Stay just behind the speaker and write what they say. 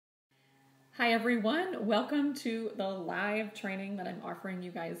Hi everyone, welcome to the live training that I'm offering you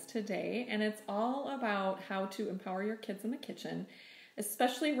guys today, and it's all about how to empower your kids in the kitchen,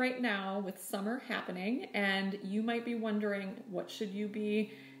 especially right now with summer happening. And you might be wondering, what should you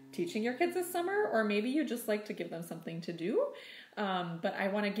be teaching your kids this summer? Or maybe you just like to give them something to do. But I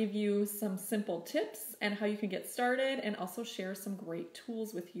want to give you some simple tips and how you can get started, and also share some great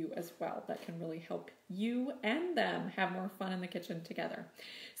tools with you as well that can really help you and them have more fun in the kitchen together.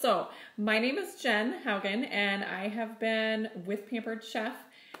 So my name is Jen Haugen, and I have been with Pampered Chef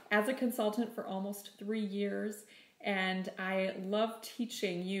as a consultant for almost 3 years. And I love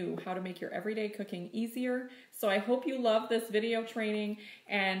teaching you how to make your everyday cooking easier. So I hope you love this video training,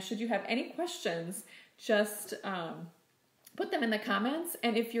 and should you have any questions, just put them in the comments.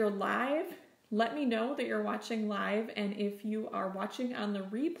 And if you're live, let me know that you're watching live. And if you are watching on the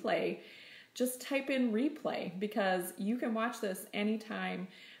replay, just type in replay, because you can watch this anytime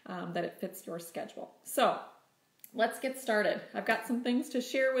that it fits your schedule. So let's get started. I've got some things to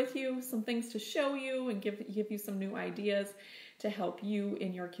share with you, some things to show you, and give you some new ideas to help you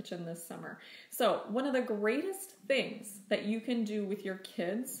in your kitchen this summer. So one of the greatest things that you can do with your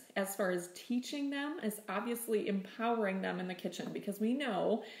kids as far as teaching them is obviously empowering them in the kitchen, because we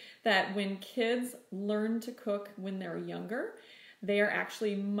know that when kids learn to cook when they're younger, they are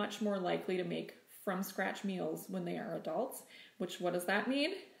actually much more likely to make from scratch meals when they are adults. Which, what does that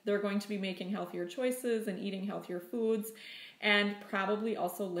mean? They're going to be making healthier choices and eating healthier foods, and probably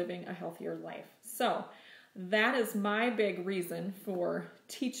also living a healthier life. So that is my big reason for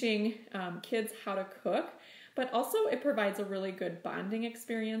teaching kids how to cook, but also it provides a really good bonding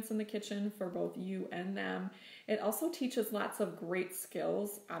experience in the kitchen for both you and them. It also teaches lots of great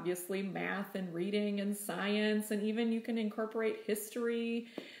skills, obviously math and reading and science, and even you can incorporate history.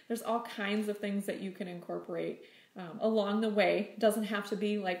 There's all kinds of things that you can incorporate along the way. It doesn't have to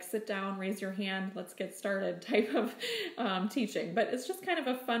be like sit down, raise your hand, let's get started type of teaching, but it's just kind of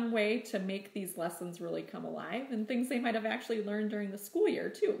a fun way to make these lessons really come alive, and things they might have actually learned during the school year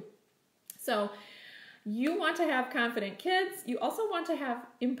too. So you want to have confident kids. You also want to have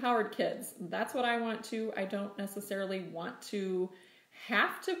empowered kids. That's what I want to. I don't necessarily want to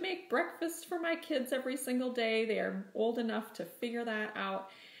have to make breakfast for my kids every single day. They are old enough to figure that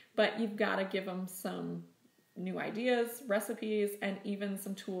out, but you've got to give them some new ideas, recipes, and even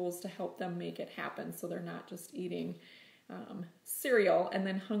some tools to help them make it happen, so they're not just eating cereal and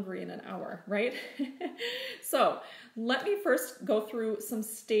then hungry in an hour, right? So let me first go through some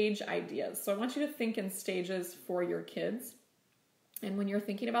stage ideas. So I want you to think in stages for your kids. And when you're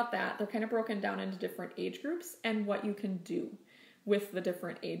thinking about that, they're kind of broken down into different age groups and what you can do with the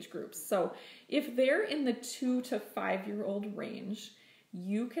different age groups. So if they're in the 2 to 5 year old range,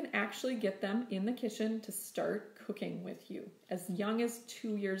 you can actually get them in the kitchen to start cooking with you as young as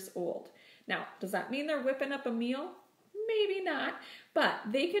 2 years old. Now, does that mean they're whipping up a meal? Maybe not, but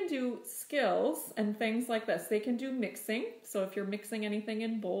they can do skills and things like this. They can do mixing. So if you're mixing anything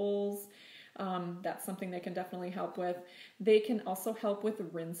in bowls, that's something they can definitely help with. They can also help with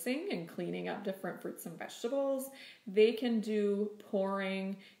rinsing and cleaning up different fruits and vegetables. They can do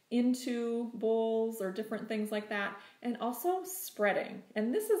pouring into bowls or different things like that, and also spreading.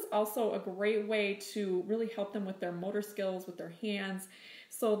 And this is also a great way to really help them with their motor skills, with their hands.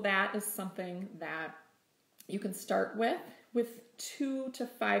 So that is something that you can start with 2 to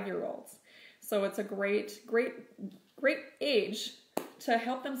 5 year olds. So it's a great age to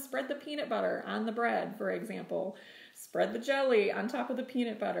help them spread the peanut butter on the bread, for example. Spread the jelly on top of the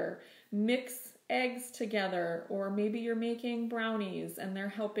peanut butter. Mix eggs together, or maybe you're making brownies and they're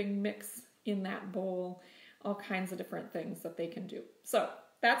helping mix in that bowl. All kinds of different things that they can do. So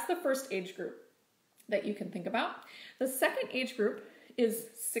that's the first age group that you can think about. The second age group is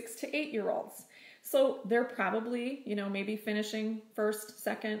 6 to 8 year olds. So they're probably, maybe finishing first,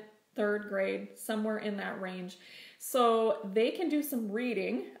 second, third grade, somewhere in that range. So they can do some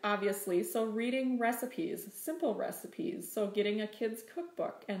reading, obviously. So reading recipes, simple recipes. So getting a kid's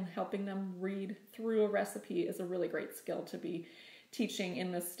cookbook and helping them read through a recipe is a really great skill to be teaching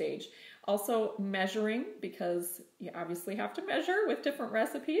in this stage. Also measuring, because you obviously have to measure with different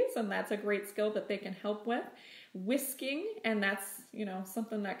recipes, and that's a great skill that they can help with. Whisking, and that's,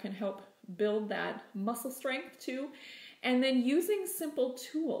 something that can help build that muscle strength too. And then using simple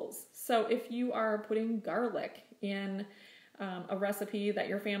tools. So if you are putting garlic in a recipe that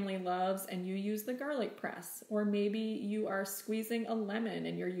your family loves and you use the garlic press, or maybe you are squeezing a lemon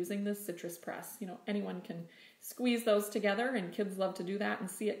and you're using the citrus press, anyone can squeeze those together, and kids love to do that and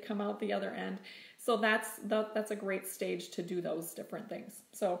see it come out the other end. So that's a great stage to do those different things.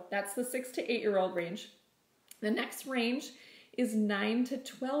 So that's the 6 to 8 year old range. The next range is 9 to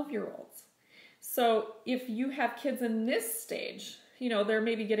 12 year olds. So if you have kids in this stage, they're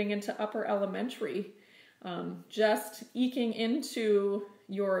maybe getting into upper elementary, just eking into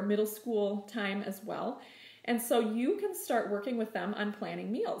your middle school time as well. And so you can start working with them on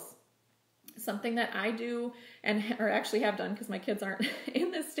planning meals. Something that I do or actually have done because my kids aren't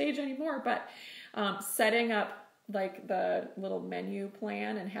in this stage anymore, but setting up like the little menu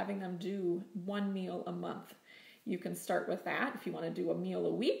plan and having them do one meal a month. You can start with that. If you want to do a meal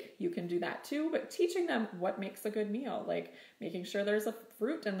a week, you can do that too, but teaching them what makes a good meal, like making sure there's a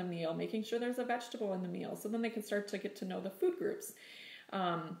fruit in the meal, making sure there's a vegetable in the meal, so then they can start to get to know the food groups.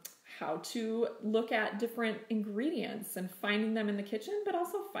 How to look at different ingredients and finding them in the kitchen, but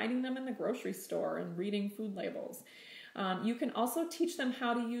also finding them in the grocery store and reading food labels. You can also teach them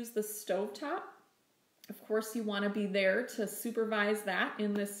how to use the stovetop. Of course, you want to be there to supervise that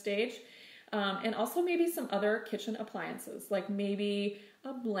in this stage. And also maybe some other kitchen appliances, like maybe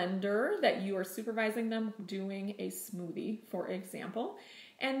a blender that you are supervising them doing a smoothie, for example.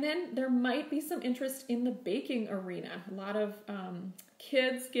 And then there might be some interest in the baking arena. A lot of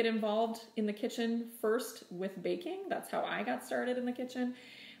kids get involved in the kitchen first with baking. That's how I got started in the kitchen.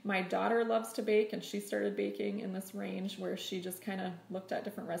 My daughter loves to bake, and she started baking in this range where she just kind of looked at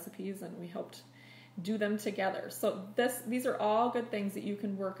different recipes and we helped do them together. So these are all good things that you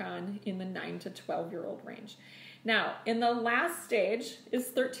can work on in the 9 to 12-year-old range. Now, in the last stage is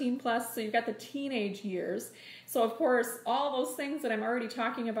 13 plus, so you've got the teenage years. So of course, all those things that I'm already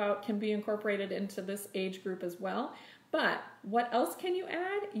talking about can be incorporated into this age group as well. But what else can you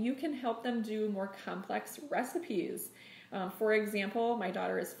add? You can help them do more complex recipes. For example, my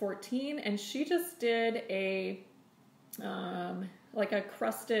daughter is 14 and she just did like a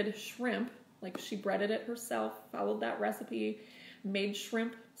crusted shrimp. Like she breaded it herself, followed that recipe, made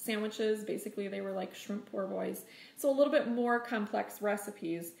shrimp sandwiches. Basically, they were like shrimp poor boys. So a little bit more complex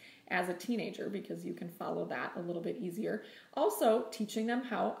recipes as a teenager because you can follow that a little bit easier. Also, teaching them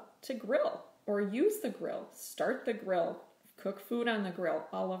how to grill or use the grill, start the grill, cook food on the grill,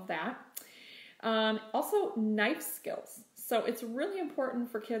 all of that. Also, knife skills. So it's really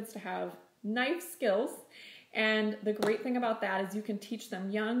important for kids to have knife skills. And the great thing about that is you can teach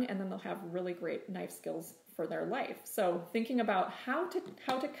them young and then they'll have really great knife skills for their life. So thinking about how to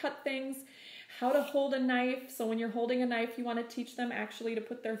cut things, how to hold a knife. So when you're holding a knife, you want to teach them actually to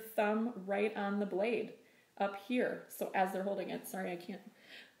put their thumb right on the blade up here. So as they're holding it, sorry, I can't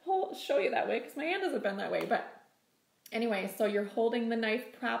show you that way because my hand doesn't bend that way. But anyway, so you're holding the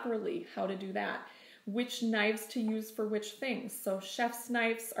knife properly, how to do that. Which knives to use for which things. So chef's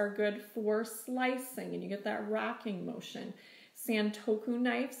knives are good for slicing and you get that rocking motion. Santoku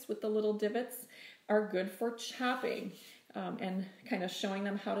knives with the little divots are good for chopping and kind of showing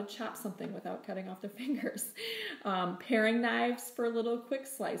them how to chop something without cutting off their fingers. Paring knives for little quick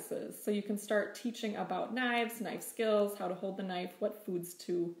slices. So you can start teaching about knives, knife skills, how to hold the knife, what foods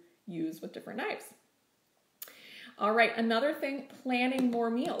to use with different knives. All right, another thing, planning more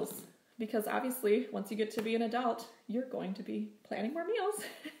meals. Because obviously, once you get to be an adult, you're going to be planning more meals.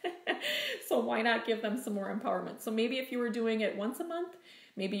 So why not give them some more empowerment? So maybe if you were doing it once a month,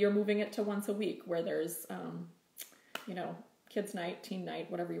 maybe you're moving it to once a week where there's, kids night, teen night,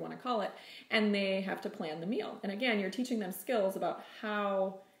 whatever you want to call it, and they have to plan the meal. And again, you're teaching them skills about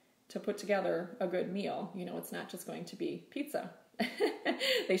how to put together a good meal. It's not just going to be pizza.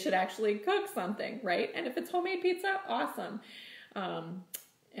 They should actually cook something, right? And if it's homemade pizza, awesome.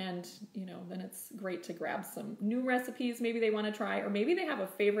 And, then it's great to grab some new recipes maybe they want to try, or maybe they have a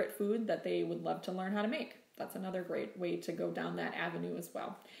favorite food that they would love to learn how to make. That's another great way to go down that avenue as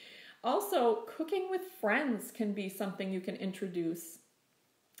well. Also, cooking with friends can be something you can introduce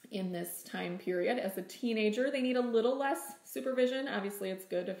in this time period. As a teenager, they need a little less supervision. Obviously, it's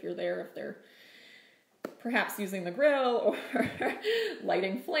good if you're there, if they're perhaps using the grill or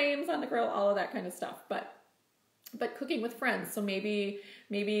lighting flames on the grill, all of that kind of stuff. But cooking with friends. So maybe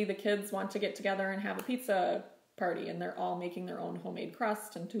the kids want to get together and have a pizza party and they're all making their own homemade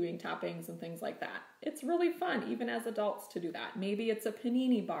crust and doing toppings and things like that. It's really fun, even as adults, to do that. Maybe it's a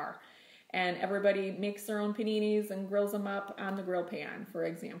panini bar and everybody makes their own paninis and grills them up on the grill pan, for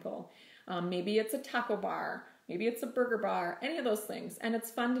example. Maybe it's a taco bar. Maybe it's a burger bar, any of those things. And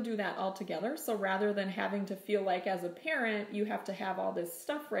it's fun to do that all together. So rather than having to feel like as a parent, you have to have all this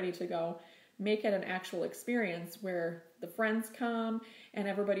stuff ready to go, make it an actual experience where the friends come and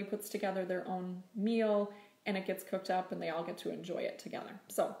everybody puts together their own meal and it gets cooked up and they all get to enjoy it together.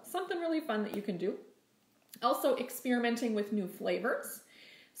 So something really fun that you can do. Also experimenting with new flavors.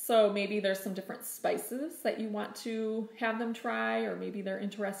 So maybe there's some different spices that you want to have them try, or maybe they're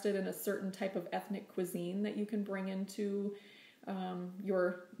interested in a certain type of ethnic cuisine that you can bring into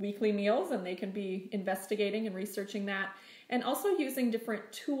your weekly meals, and they can be investigating and researching that, and also using different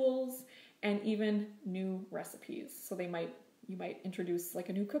tools and even new recipes. So you might introduce like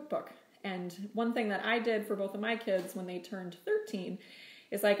a new cookbook. And one thing that I did for both of my kids when they turned 13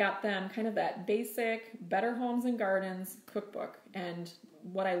 is I got them kind of that basic Better Homes and Gardens cookbook. And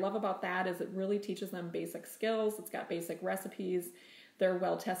what I love about that is it really teaches them basic skills. It's got basic recipes. They're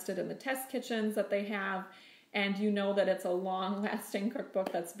well tested in the test kitchens that they have. And you know that it's a long-lasting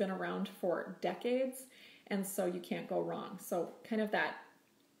cookbook that's been around for decades. And so you can't go wrong. So kind of that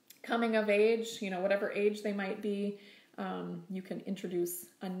coming of age, whatever age they might be, you can introduce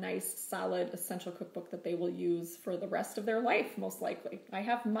a nice, solid, essential cookbook that they will use for the rest of their life, most likely. I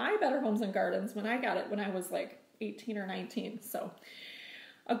have my Better Homes and Gardens when I got it when I was like 18 or 19. So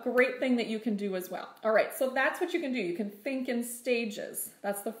a great thing that you can do as well. All right, so that's what you can do. You can think in stages.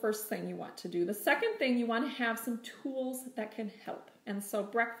 That's the first thing you want to do. The second thing, you want to have some tools that can help. And so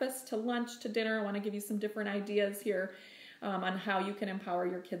breakfast to lunch to dinner, I want to give you some different ideas here on how you can empower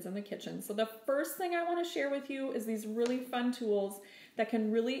your kids in the kitchen. So the first thing I want to share with you is these really fun tools that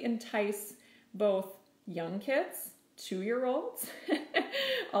can really entice both young kids, 2-year-olds,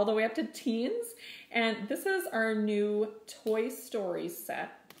 all the way up to teens. And this is our new Toy Story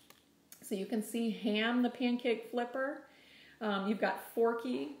set. So you can see Ham, the pancake flipper. You've got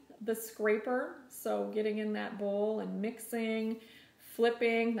Forky, the scraper. So getting in that bowl and mixing,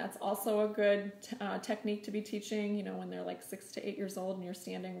 flipping, that's also a good technique to be teaching, when they're like 6 to 8 years old and you're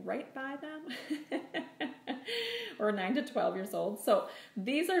standing right by them. Or 9 to 12 years old. So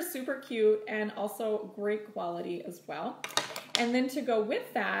these are super cute and also great quality as well. And then to go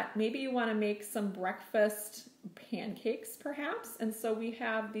with that, maybe you want to make some breakfast pancakes perhaps. And so we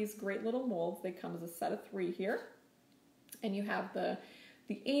have these great little molds. They come as a set of 3 here. And you have the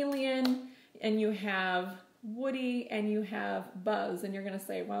alien, and you have Woody, and you have Buzz. And you're going to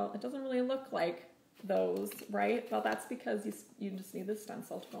say, well, it doesn't really look like those, right? Well, that's because you just need the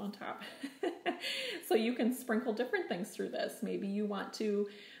stencil to go on top. So you can sprinkle different things through this. Maybe you want to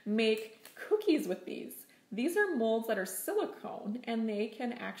make cookies with these. These are molds that are silicone, and they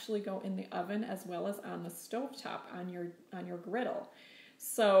can actually go in the oven as well as on the stovetop on your griddle.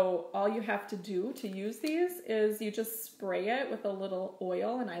 So all you have to do to use these is you just spray it with a little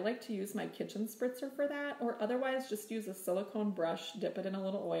oil, and I like to use my kitchen spritzer for that, or otherwise just use a silicone brush, dip it in a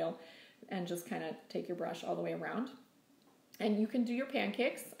little oil, and just kind of take your brush all the way around. And you can do your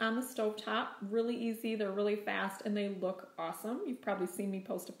pancakes on the stovetop. Really easy, they're really fast, and they look awesome. You've probably seen me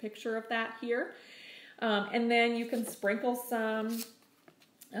post a picture of that here. And then you can sprinkle some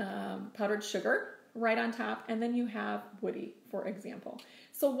powdered sugar right on top, and then you have Woody, for example.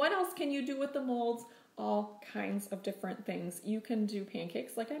 So what else can you do with the molds? All kinds of different things. You can do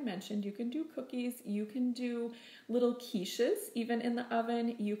pancakes, like I mentioned. You can do cookies. You can do little quiches, even in the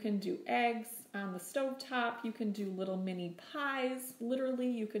oven. You can do eggs on the stovetop. You can do little mini pies. Literally,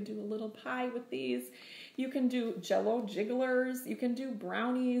 you can do a little pie with these. You can do Jell-O jigglers. You can do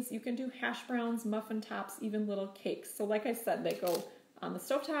brownies. You can do hash browns, muffin tops, even little cakes. So like I said, they go on the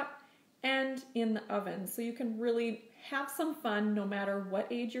stovetop and in the oven. So you can really have some fun no matter what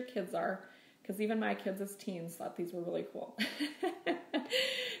age your kids are, because even my kids as teens thought these were really cool.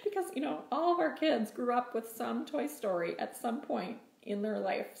 Because, all of our kids grew up with some Toy Story at some point in their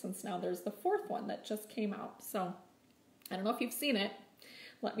life, since now there's the 4th one that just came out. So I don't know if you've seen it.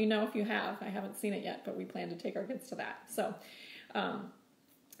 Let me know if you have. I haven't seen it yet, but we plan to take our kids to that. So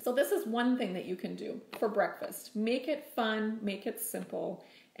this is one thing that you can do for breakfast. Make it fun, make it simple,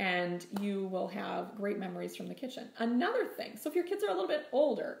 and you will have great memories from the kitchen. Another thing, so if your kids are a little bit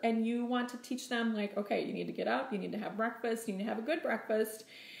older and you want to teach them, like, okay, you need to get up, you need to have breakfast, you need to have a good breakfast,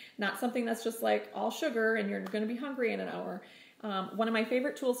 not something that's just like all sugar and you're going to be hungry in an hour. One of my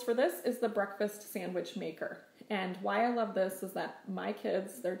favorite tools for this is the breakfast sandwich maker. And why I love this is that my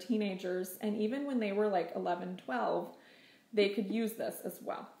kids, they're teenagers, and even when they were like 11, 12, they could use this as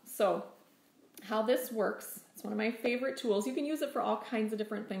well. So how this works, it's one of my favorite tools. You can use it for all kinds of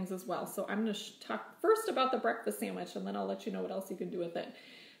different things as well. So I'm going to talk first about the breakfast sandwich, and then I'll let you know what else you can do with it.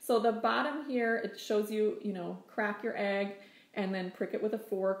 So the bottom here, it shows you, crack your egg and then prick it with a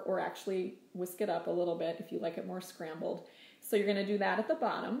fork, or actually whisk it up a little bit if you like it more scrambled. So you're going to do that at the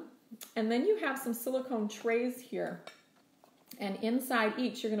bottom. And then you have some silicone trays here. And inside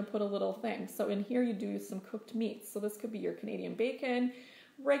each, you're going to put a little thing. So in here, you do some cooked meats. So this could be your Canadian bacon,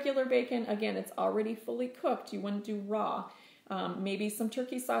 regular bacon. Again, it's already fully cooked. You wouldn't do raw. Maybe some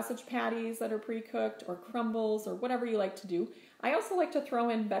turkey sausage patties that are pre-cooked, or crumbles, or whatever you like to do. I also like to throw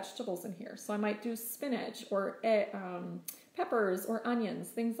in vegetables in here. So I might do spinach, or peppers, or onions,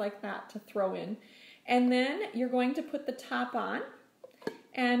 things like that to throw in. And then you're going to put the top on,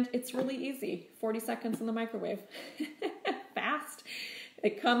 and it's really easy. 40 seconds in the microwave. Fast.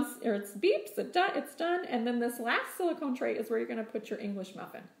 It comes, or it beeps, it's done. And then this last silicone tray is where you're going to put your English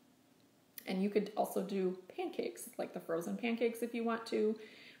muffin. And you could also do pancakes, like the frozen pancakes if you want to.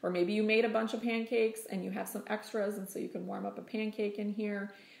 Or maybe you made a bunch of pancakes and you have some extras, and so you can warm up a pancake in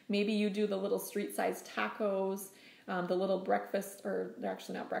here. Maybe you do the little street-sized tacos, the little breakfast, or they're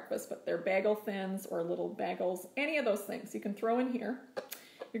actually not breakfast, but they're bagel thins or little bagels. Any of those things you can throw in here.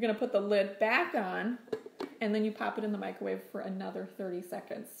 You're going to put the lid back on, and then you pop it in the microwave for another 30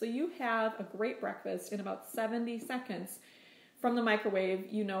 seconds. So you have a great breakfast in about 70 seconds from the microwave.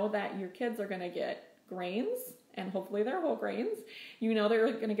 You know that your kids are going to get grains, and hopefully they're whole grains. You know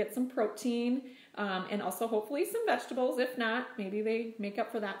they're going to get some protein, and also hopefully some vegetables. If not, maybe they make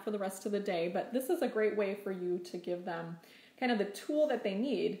up for that for the rest of the day. But this is a great way for you to give them kind of the tool that they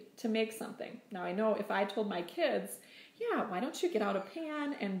need to make something. Now, I know if I told my kids, yeah, why don't you get out a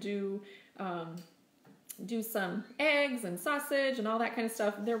pan and do some eggs and sausage and all that kind of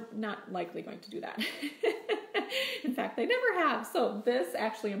stuff, they're not likely going to do that. In fact, they never have. So this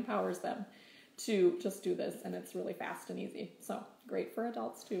actually empowers them to just do this, and it's really fast and easy. So great for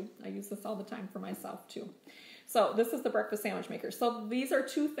adults too. I use this all the time for myself too. So this is the breakfast sandwich maker. So these are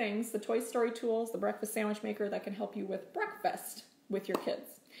two things, the Toy Story tools, the breakfast sandwich maker, that can help you with breakfast with your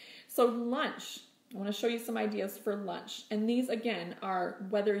kids. So lunch, I want to show you some ideas for lunch. And these, again, are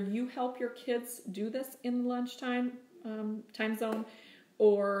whether you help your kids do this in lunchtime time zone,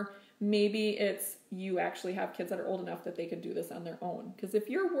 or maybe it's you actually have kids that are old enough that they could do this on their own. Because if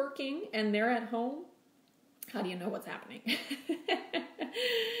you're working and they're at home, how do you know what's happening?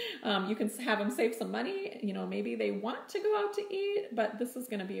 You can have them save some money. You know, maybe they want to go out to eat, but this is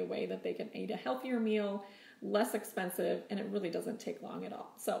going to be a way that they can eat a healthier meal, less expensive, and it really doesn't take long at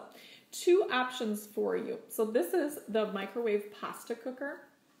all. So two options for you. So this is the microwave pasta cooker.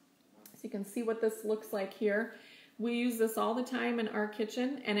 So you can see what this looks like here. We use this all the time in our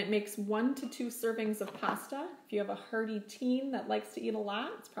kitchen, and it makes 1 to 2 servings of pasta. If you have a hearty teen that likes to eat a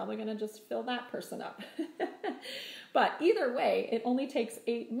lot, it's probably going to just fill that person up. But either way, it only takes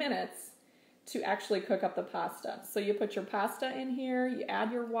 8 minutes to actually cook up the pasta. So you put your pasta in here, you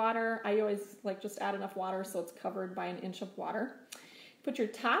add your water. I always like just add enough water so it's covered by 1 inch of water. Put your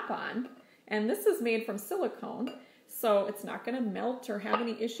top on, and this is made from silicone, so it's not going to melt or have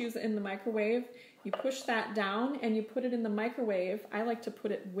any issues in the microwave. You push that down and you put it in the microwave. I like to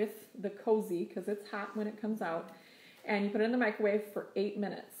put it with the Cozy because it's hot when it comes out. And you put it in the microwave for 8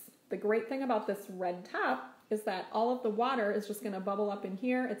 minutes. The great thing about this red top is that all of the water is just going to bubble up in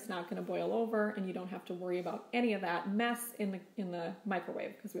here. It's not going to boil over, and you don't have to worry about any of that mess in the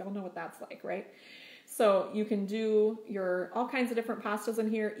microwave, because we all know what that's like, right? So you can do your all kinds of different pastas in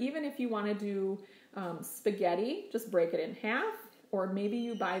here. Even if you want to do spaghetti, just break it in half, or maybe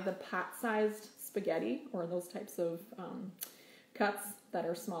you buy the pot-sized spaghetti, or those types of cuts that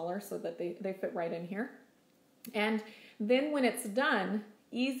are smaller so that they fit right in here. And then when it's done,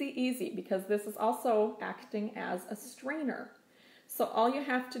 easy, because this is also acting as a strainer. So all you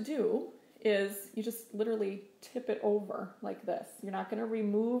have to do is you just literally tip it over like this. You're not going to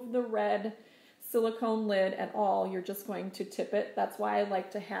remove the red silicone lid at all. You're just going to tip it. That's why I like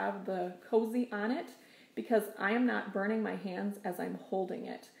to have the Cozy on it, because I am not burning my hands as I'm holding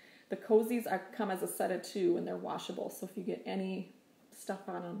it. The Cozies come as a set of 2, and they're washable. So if you get any stuff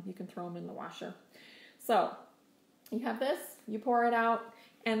on them, you can throw them in the washer. So you have this, you pour it out,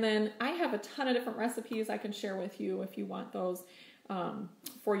 and then I have a ton of different recipes I can share with you if you want those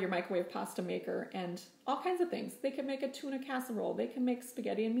for your microwave pasta maker, and all kinds of things. They can make a tuna casserole. They can make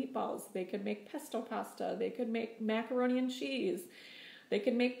spaghetti and meatballs. They could make pesto pasta. They could make macaroni and cheese. They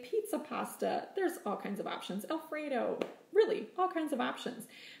can make pizza pasta. There's all kinds of options. Alfredo, really, all kinds of options.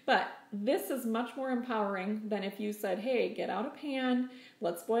 But this is much more empowering than if you said, hey, get out a pan,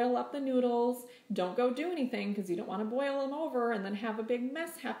 let's boil up the noodles. Don't go do anything because you don't want to boil them over and then have a big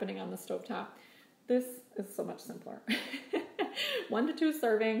mess happening on the stovetop. This is so much simpler. 1 to 2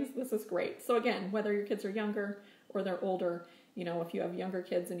 servings, this is great. So again, whether your kids are younger or they're older, you know, if you have younger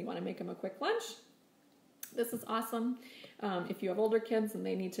kids and you want to make them a quick lunch, this is awesome. If you have older kids and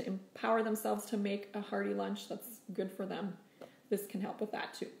they need to empower themselves to make a hearty lunch that's good for them, this can help with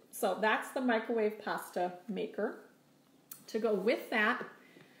that too. So that's the microwave pasta maker. To go with that,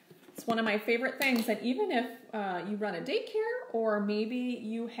 it's one of my favorite things. And even if you run a daycare, or maybe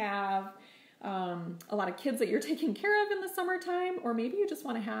you have a lot of kids that you're taking care of in the summertime, or maybe you just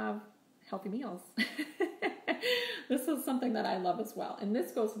want to have healthy meals. This is something that I love as well. And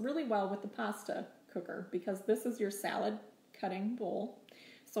this goes really well with the pasta cooker, because this is your salad cutting bowl.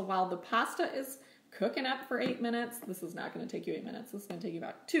 So while the pasta is cooking up for 8 minutes. This is not going to take you 8 minutes. This is going to take you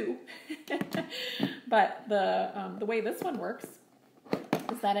about 2. But the way this one works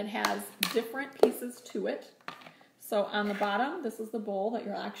is that it has different pieces to it. So on the bottom, this is the bowl that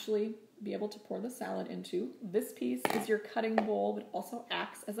you'll actually be able to pour the salad into. This piece is your cutting bowl, but also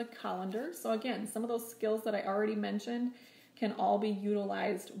acts as a colander. So again, some of those skills that I already mentioned can all be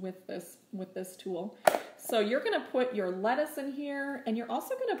utilized with this tool. So you're going to put your lettuce in here, and you're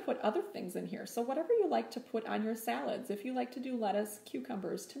also going to put other things in here. So whatever you like to put on your salads. If you like to do lettuce,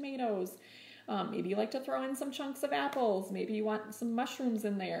 cucumbers, tomatoes, maybe you like to throw in some chunks of apples, maybe you want some mushrooms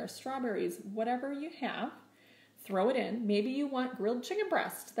in there, strawberries, whatever you have, throw it in. Maybe you want grilled chicken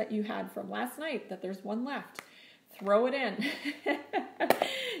breast that you had from last night, that there's one left. Throw it in.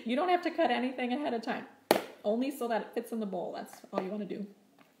 You don't have to cut anything ahead of time, only so that it fits in the bowl. That's all you want to do.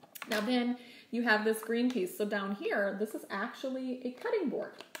 Now then you have this green piece. So down here, this is actually a cutting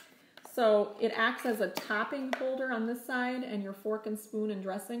board. So it acts as a topping holder on this side and your fork and spoon and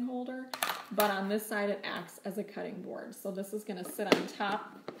dressing holder. But on this side, it acts as a cutting board. So this is going to sit on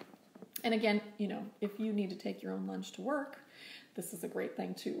top. And again, you know, if you need to take your own lunch to work, this is a great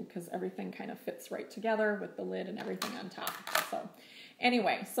thing too, because everything kind of fits right together with the lid and everything on top. So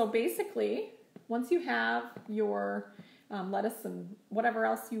anyway, so basically, once you have your lettuce and whatever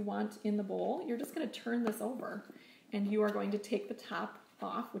else you want in the bowl, you're just going to turn this over, and you are going to take the top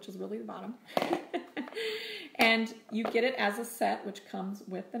off, which is really the bottom. And you get it as a set, which comes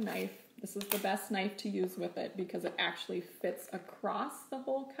with the knife. This is the best knife to use with it because it actually fits across the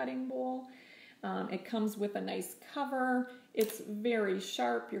whole cutting bowl. It comes with a nice cover. It's very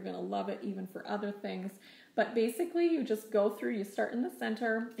sharp. You're going to love it even for other things. But basically, you just go through, you start in the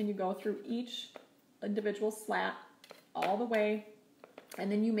center, and you go through each individual slat all the way,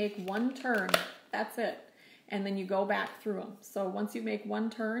 and then you make one turn. That's it. And then you go back through them. So once you make one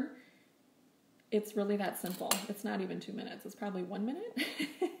turn, it's really that simple. It's not even 2 minutes. It's probably 1 minute.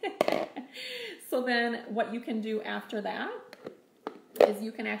 So then what you can do after that is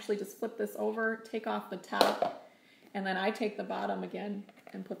you can actually just flip this over, take off the top, and then I take the bottom again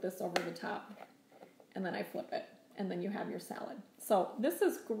and put this over the top, and then I flip it, and then you have your salad. So this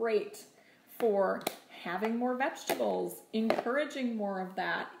is great for having more vegetables, encouraging more of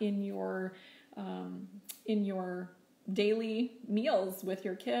that in your daily meals with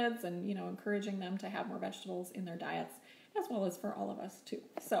your kids, and you know, encouraging them to have more vegetables in their diets, as well as for all of us too.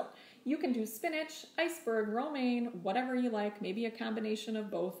 So you can do spinach, iceberg, romaine, whatever you like, maybe a combination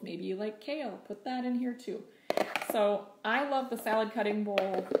of both. Maybe you like kale, put that in here too. So I love the salad cutting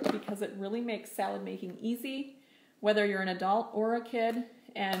bowl because it really makes salad making easy, whether you're an adult or a kid,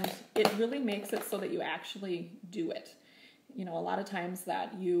 and it really makes it so that you actually do it. You know, a lot of times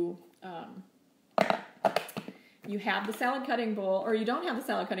that you have the salad cutting bowl, or you don't have the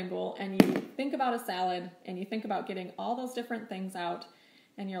salad cutting bowl, and you think about a salad, and you think about getting all those different things out,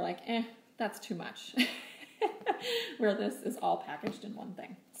 and you're like, that's too much. Where this is all packaged in one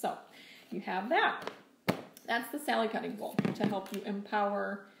thing. So you have that. That's the salad cutting bowl to help you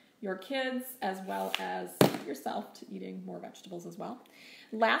empower your kids as well as yourself to eating more vegetables as well.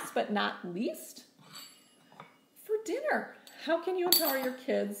 Last but not least, for dinner. How can you empower your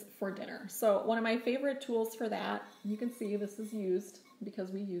kids for dinner? So one of my favorite tools for that, you can see this is used because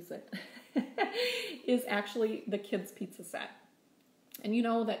we use it, is actually the kids' pizza set. And you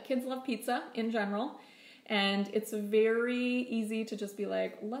know that kids love pizza in general, and it's very easy to just be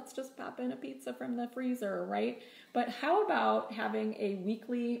like, let's just pop in a pizza from the freezer, right? But how about having a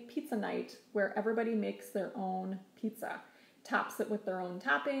weekly pizza night where everybody makes their own pizza? Tops it with their own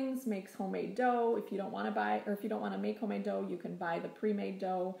toppings, makes homemade dough. If you don't want to buy, or if you don't want to make homemade dough, you can buy the pre-made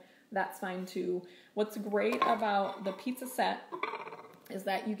dough. That's fine too. What's great about the pizza set is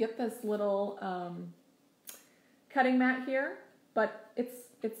that you get this little cutting mat here, but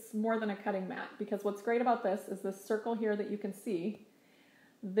it's more than a cutting mat, because what's great about this is this circle here that you can see.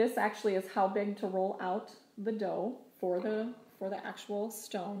 This actually is how big to roll out the dough for the actual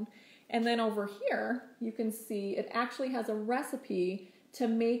stone. And then over here, you can see it actually has a recipe to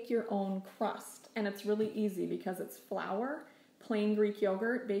make your own crust. And it's really easy because it's flour, plain Greek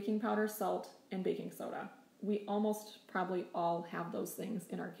yogurt, baking powder, salt, and baking soda. We almost probably all have those things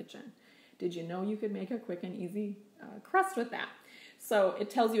in our kitchen. Did you know you could make a quick and easy crust with that? So it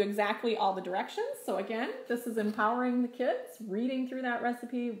tells you exactly all the directions. So again, this is empowering the kids, reading through that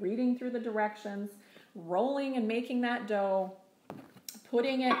recipe, reading through the directions, rolling and making that dough,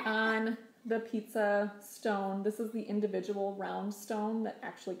 putting it on the pizza stone. This is the individual round stone that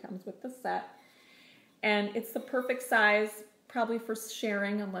actually comes with the set. And it's the perfect size, probably for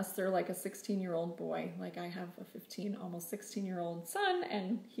sharing, unless they're like a 16-year-old boy. Like I have a 15, almost 16-year-old son,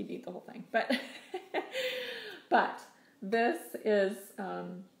 and he'd eat the whole thing. But this is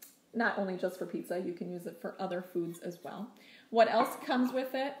not only just for pizza, you can use it for other foods as well. What else comes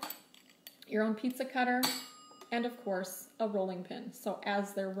with it? Your own pizza cutter, and of course, a rolling pin. So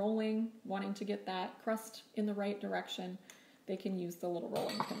as they're rolling, wanting to get that crust in the right direction, they can use the little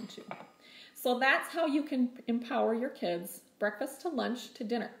rolling pin too. So that's how you can empower your kids, breakfast to lunch to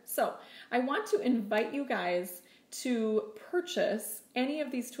dinner. So I want to invite you guys to purchase any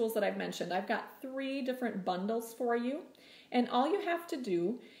of these tools that I've mentioned. I've got 3 different bundles for you, and all you have to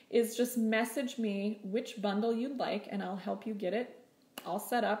do is just message me which bundle you'd like, and I'll help you get it all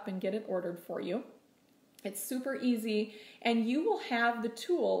set up and get it ordered for you. It's super easy, and you will have the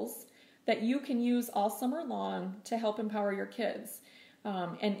tools that you can use all summer long to help empower your kids.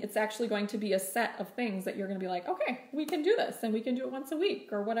 And it's actually going to be a set of things that you're going to be like, okay, we can do this, and we can do it once a week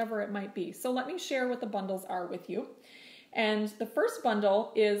or whatever it might be. So let me share what the bundles are with you. And the first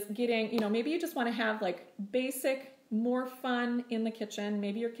bundle is getting, maybe you just want to have like basic, more fun in the kitchen.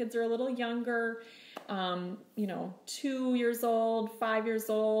 Maybe your kids are a little younger, 2 years old, 5 years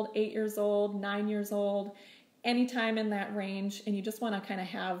old, 8 years old, 9 years old, anytime in that range, and you just want to kind of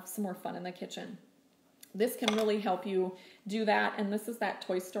have some more fun in the kitchen. This can really help you do that, and this is that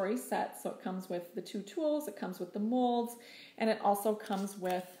Toy Story set. So it comes with the 2 tools, it comes with the molds, and it also comes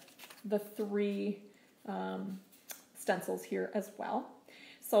with the 3 stencils here as well.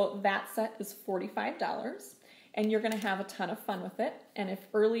 So that set is $45, and you're going to have a ton of fun with it. And if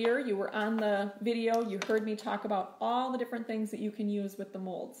earlier you were on the video, you heard me talk about all the different things that you can use with the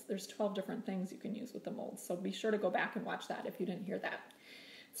molds. There's 12 different things you can use with the molds, so be sure to go back and watch that if you didn't hear that.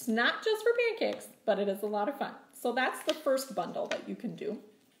 It's not just for pancakes, but it is a lot of fun. So that's the first bundle that you can do.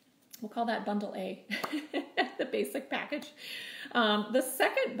 We'll call that bundle A, the basic package. The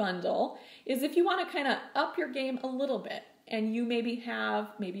second bundle is if you want to kind of up your game a little bit, and you maybe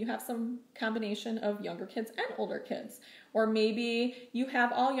you have some combination of younger kids and older kids, or maybe you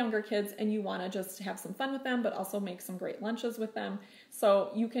have all younger kids and you want to just have some fun with them, but also make some great lunches with them.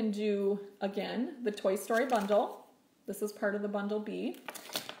 So you can do, again, the Toy Story bundle. This is part of the bundle B.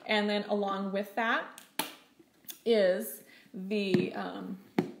 And then along with that is the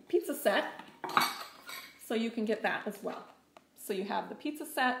pizza set. So you can get that as well. So you have the pizza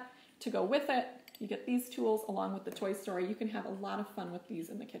set to go with it. You get these tools along with the Toy Story. You can have a lot of fun with these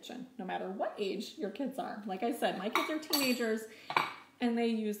in the kitchen, no matter what age your kids are. Like I said, my kids are teenagers and they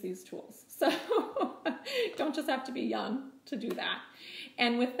use these tools. So don't just have to be young to do that.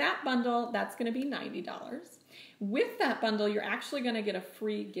 And with that bundle, that's going to be $90. With that bundle, you're actually going to get a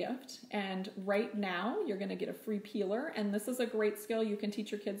free gift, and right now you're going to get a free peeler, and this is a great skill you can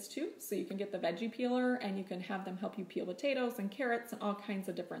teach your kids too. So you can get the veggie peeler, and you can have them help you peel potatoes and carrots and all kinds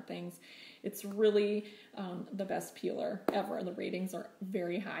of different things. It's really the best peeler ever. The ratings are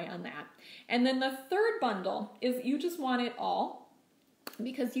very high on that. And then the third bundle is you just want it all,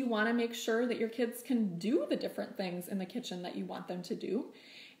 because you want to make sure that your kids can do the different things in the kitchen that you want them to do.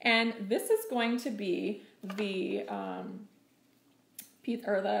 And this is going to be the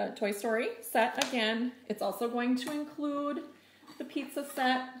Toy Story set again. It's also going to include the pizza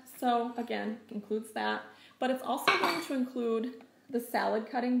set. So again, includes that. But it's also going to include the salad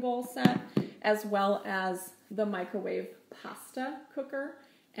cutting bowl set, as well as the microwave pasta cooker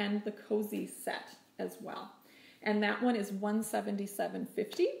and the cozy set as well. And that one is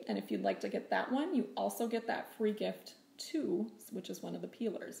 $177.50. And if you'd like to get that one, you also get that free gift too, which is one of the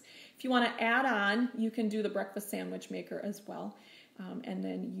peelers. If you want to add on, you can do the breakfast sandwich maker as well. And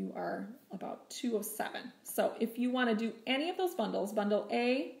then you are about $207. So if you want to do any of those bundles, bundle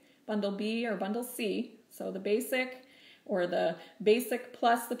A, bundle B, or bundle C, so the basic or the basic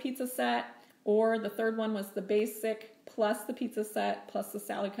plus the pizza set, or the third one was the basic plus the pizza set plus the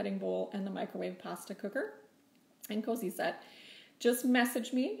salad cutting bowl and the microwave pasta cooker and cozy set, just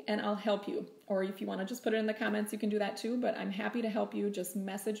message me and I'll help you. Or if you want to just put it in the comments, you can do that too, but I'm happy to help you. Just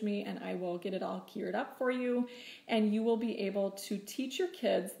message me and I will get it all geared up for you, and you will be able to teach your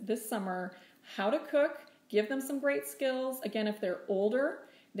kids this summer how to cook, give them some great skills. Again, if they're older,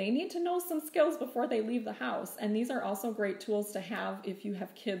 they need to know some skills before they leave the house, and these are also great tools to have if you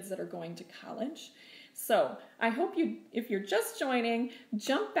have kids that are going to college. So I hope you, if you're just joining,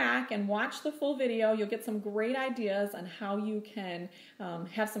 jump back and watch the full video. You'll get some great ideas on how you can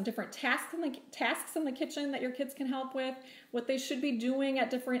have some different tasks in the kitchen that your kids can help with, what they should be doing at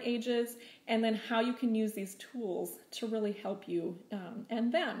different ages, and then how you can use these tools to really help you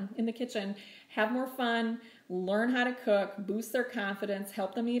and them in the kitchen have more fun, learn how to cook, boost their confidence,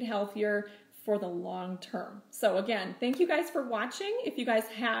 help them eat healthier, for the long term. So again, thank you guys for watching. If you guys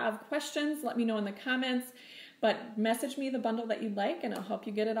have questions, let me know in the comments, but message me the bundle that you'd like and I'll help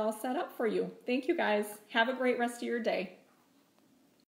you get it all set up for you. Thank you guys. Have a great rest of your day.